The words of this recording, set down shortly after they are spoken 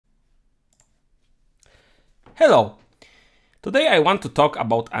Hello! Today I want to talk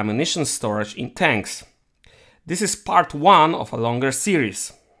about ammunition storage in tanks. This is part 1 of a longer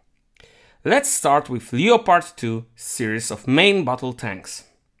series. Let's start with Leopard 2 series of main battle tanks.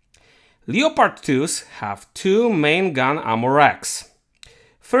 Leopard 2s have two main gun ammo racks.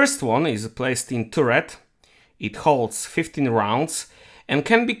 First one is placed in turret. It holds 15 rounds and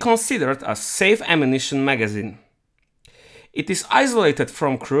can be considered a safe ammunition magazine. It is isolated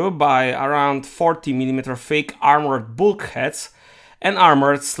from crew by around 40mm thick armored bulkheads and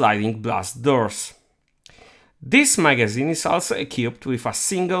armored sliding blast doors. This magazine is also equipped with a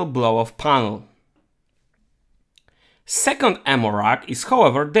single blow-off panel. Second ammo rack is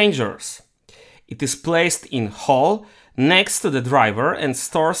however dangerous. It is placed in hull next to the driver and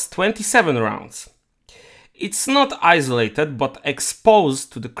stores 27 rounds. It's not isolated but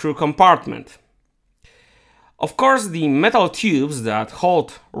exposed to the crew compartment. Of course, the metal tubes that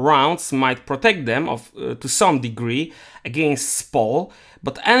hold rounds might protect them to some degree against spall,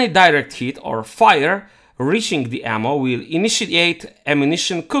 but any direct hit or fire reaching the ammo will initiate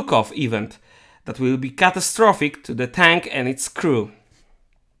ammunition cook-off event that will be catastrophic to the tank and its crew.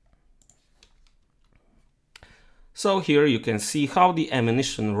 So here you can see how the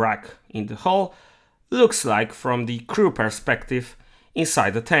ammunition rack in the hull looks like from the crew perspective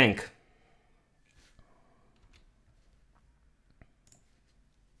inside the tank.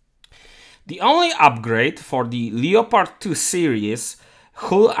 The only upgrade for the Leopard 2 series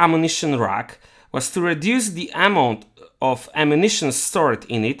hull ammunition rack was to reduce the amount of ammunition stored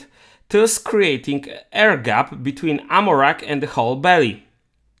in it, thus creating an air gap between ammo rack and the hull belly.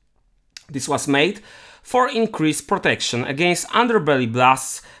 This was made for increased protection against underbelly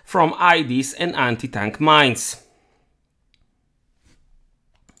blasts from IEDs and anti-tank mines.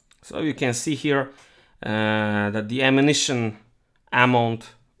 So you can see here that the ammunition amount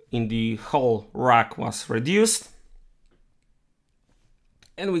in the hull rack was reduced,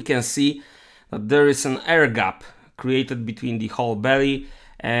 and we can see that there is an air gap created between the hull belly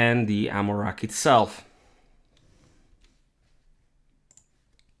and the ammo rack itself.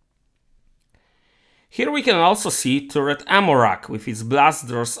 Here we can also see turret ammo rack with its blast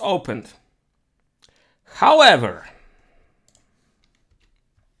doors opened. However,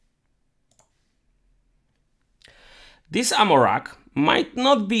 this ammo rack might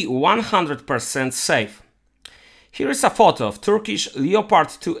not be 100% safe. Here is a photo of Turkish Leopard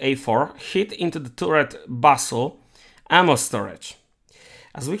 2A4 hit into the turret bustle ammo storage.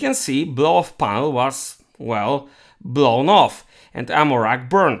 As we can see, blow-off panel was, well, blown off and ammo rack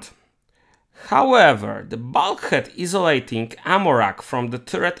burned. However, the bulkhead isolating ammo rack from the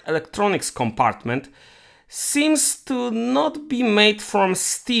turret electronics compartment seems to not be made from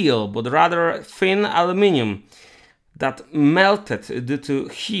steel, but rather thin aluminium that melted due to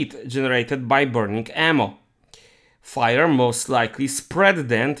heat generated by burning ammo. Fire most likely spread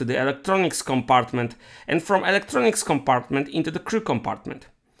then to the electronics compartment and from electronics compartment into the crew compartment.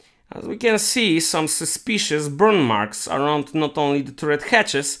 As we can see, some suspicious burn marks around not only the turret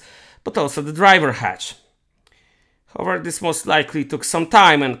hatches but also the driver hatch. However, this most likely took some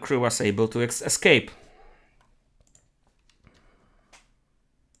time and crew was able to escape.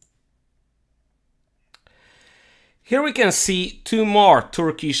 Here we can see two more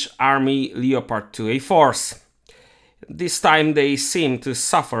Turkish Army Leopard 2A4s. This time they seem to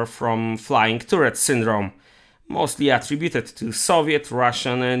suffer from flying turret syndrome, mostly attributed to Soviet,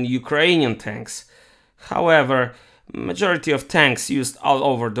 Russian and Ukrainian tanks. However, majority of tanks used all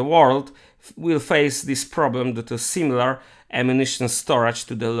over the world will face this problem due to similar ammunition storage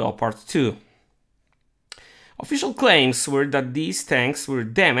to the Leopard 2. Official claims were that these tanks were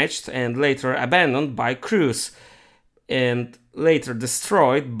damaged and later abandoned by crews and later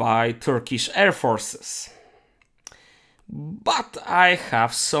destroyed by Turkish air forces. But I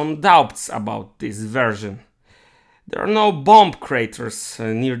have some doubts about this version. There are no bomb craters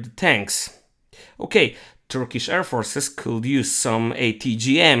near the tanks. Okay, Turkish air forces could use some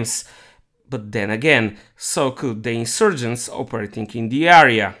ATGMs, but then again, so could the insurgents operating in the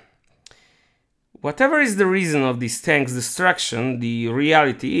area. Whatever is the reason of this tank's destruction, the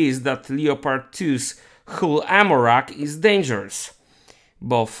reality is that Leopard 2's hull ammo rack is dangerous,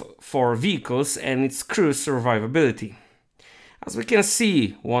 both for vehicles and its crew survivability. As we can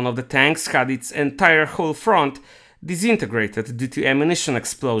see, one of the tanks had its entire hull front disintegrated due to ammunition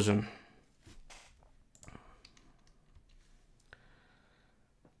explosion.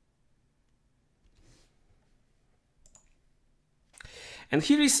 And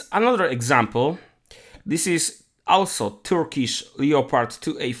here is another example. This is also Turkish Leopard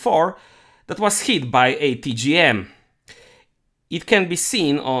 2A4 that was hit by ATGM. It can be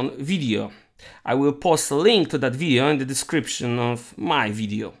seen on video. I will post a link to that video in the description of my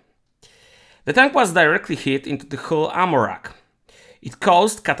video. The tank was directly hit into the hull ammo rack. It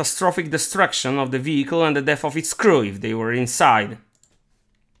caused catastrophic destruction of the vehicle and the death of its crew if they were inside.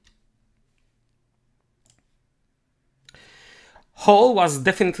 Hull was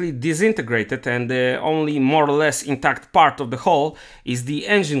definitely disintegrated, and the only more or less intact part of the hull is the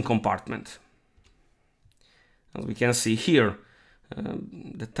engine compartment. As we can see here,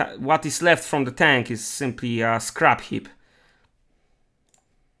 what is left from the tank is simply a scrap heap.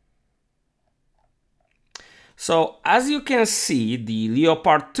 So, as you can see, the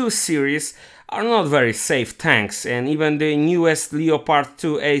Leopard 2 series are not very safe tanks, and even the newest Leopard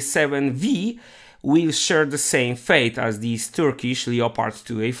 2A7V will share the same fate as these Turkish Leopard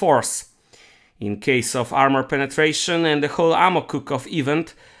 2A4s. In case of armor penetration and the whole ammo cook-off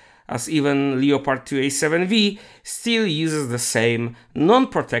event, as even Leopard 2A7V still uses the same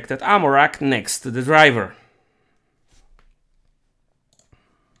non-protected ammo rack next to the driver.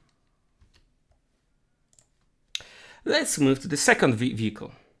 Let's move to the second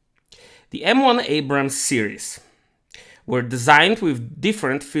vehicle. The M1 Abrams series were designed with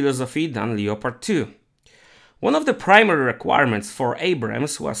different philosophy than Leopard 2. One of the primary requirements for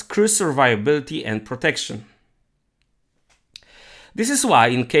Abrams was crew survivability and protection. This is why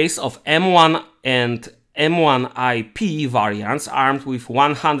in case of M1 and M1 IP variants armed with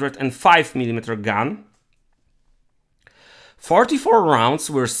 105mm gun, 44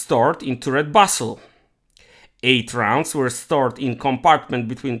 rounds were stored in turret bustle. 8 rounds were stored in compartment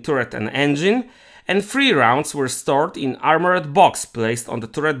between turret and engine, and 3 rounds were stored in armored box placed on the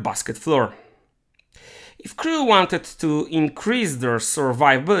turret basket floor. If crew wanted to increase their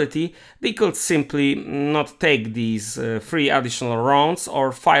survivability, they could simply not take these 3 additional rounds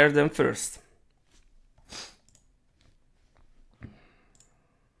or fire them first.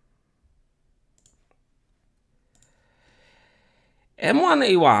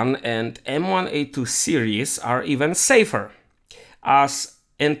 M1A1 and M1A2 series are even safer, as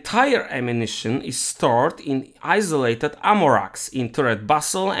entire ammunition is stored in isolated ammo racks in turret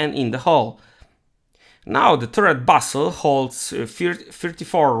bustle and in the hull. Now the turret bustle holds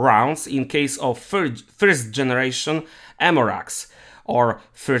 34 rounds in case of first generation ammo racks, or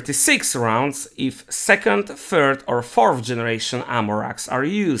 36 rounds if second, third or fourth generation ammo racks are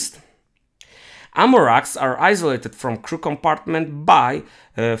used. Ammo racks are isolated from crew compartment by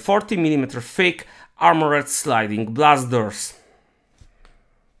 40mm thick armored sliding blast doors.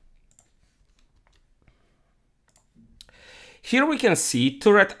 Here we can see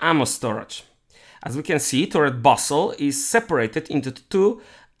turret ammo storage. As we can see, turret bustle is separated into 2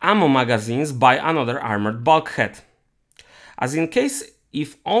 ammo magazines by another armored bulkhead. As in case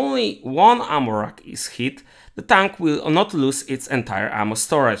if only one ammo rack is hit, the tank will not lose its entire ammo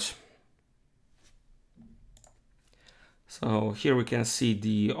storage. So here we can see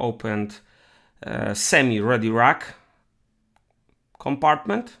the opened semi-ready rack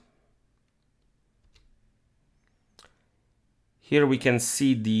compartment. Here we can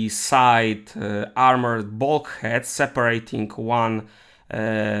see the side armored bulkhead separating one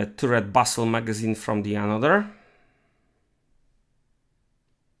turret bustle magazine from the another.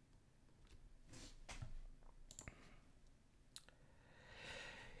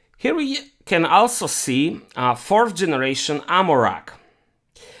 Here we can also see a 4th generation ammo rack.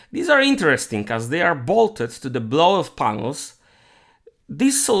 These are interesting as they are bolted to the blow-off panels.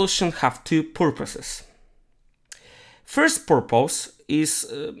 This solution has 2 purposes. First purpose is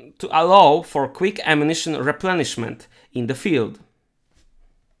to allow for quick ammunition replenishment in the field.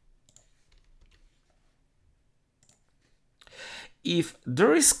 If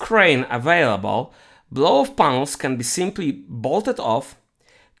there is crane available, blow-off panels can be simply bolted off,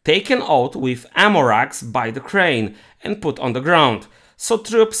 taken out with ammo racks by the crane and put on the ground, so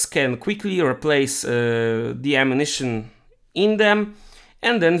troops can quickly replace the ammunition in them,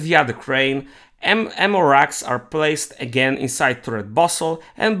 and then via the crane, ammo racks are placed again inside turret bustle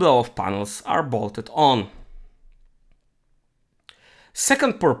and blow-off panels are bolted on.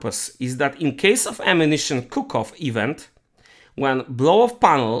 Second purpose is that in case of ammunition cook-off event, when blow-off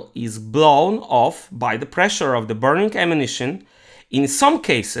panel is blown off by the pressure of the burning ammunition, in some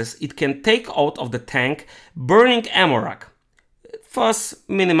cases it can take out of the tank burning ammo rack, thus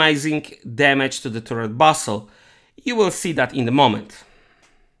minimizing damage to the turret bustle. You will see that in a moment.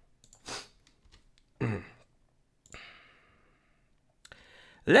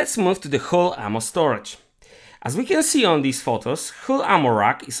 Let's move to the hull ammo storage. As we can see on these photos, hull ammo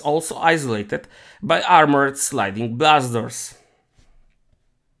rack is also isolated by armored sliding blast doors.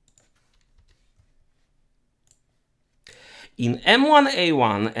 In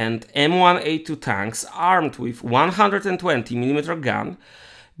M1A1 and M1A2 tanks armed with 120mm gun,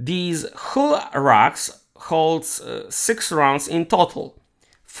 these hull racks holds 6 rounds in total,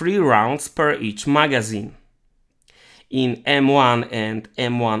 3 rounds per each magazine. In M1 and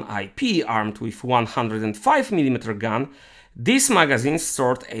M1IP armed with 105mm gun, these magazines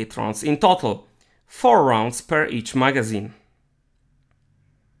stored 8 rounds in total, 4 rounds per each magazine.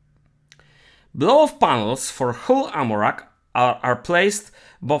 Blow-off panels for hull ammo rack are placed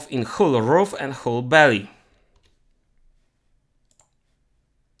both in hull roof and hull belly.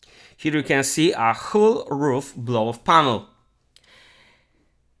 Here you can see a hull roof blow-off panel.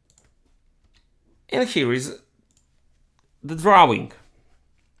 And here is the drawing.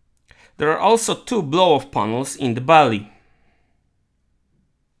 There are also 2 blow-off panels in the belly.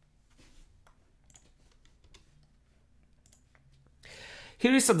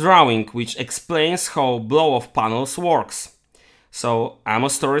 Here is a drawing which explains how blow-off panels works. So ammo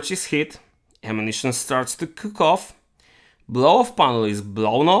storage is hit, ammunition starts to cook off, blow-off panel is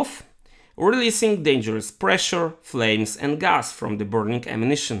blown off, releasing dangerous pressure, flames and gas from the burning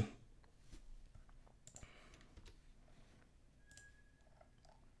ammunition.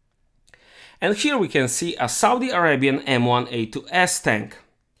 And here we can see a Saudi Arabian M1A2S tank.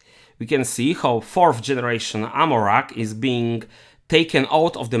 We can see how 4th generation ammo rack is being taken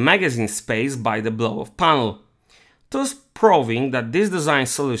out of the magazine space by the blow-off panel, thus proving that this design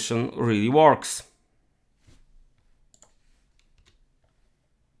solution really works.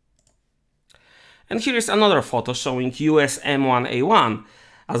 And here is another photo showing US M1A1.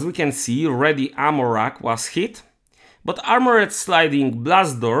 As we can see, ready ammo rack was hit, but armored sliding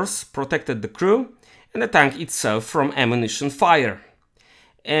blast doors protected the crew and the tank itself from ammunition fire.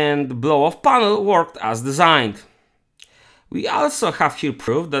 And the blow-off panel worked as designed. We also have here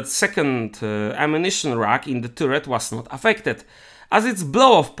proof that second ammunition rack in the turret was not affected, as its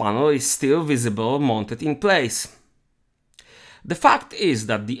blow-off panel is still visible mounted in place. The fact is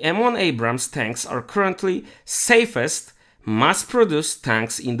that the M1 Abrams tanks are currently safest mass-produced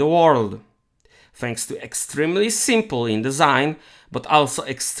tanks in the world, thanks to extremely simple in design, but also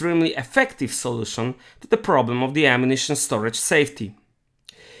extremely effective solution to the problem of the ammunition storage safety.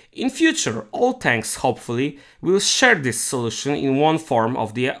 In future, all tanks hopefully will share this solution in one form or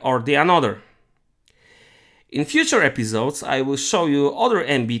the another. In future episodes, I will show you other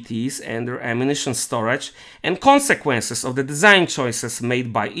MBTs and their ammunition storage and consequences of the design choices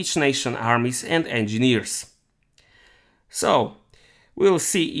made by each nation armies and engineers. So, we'll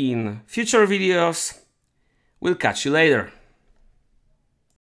see in future videos. We'll catch you later.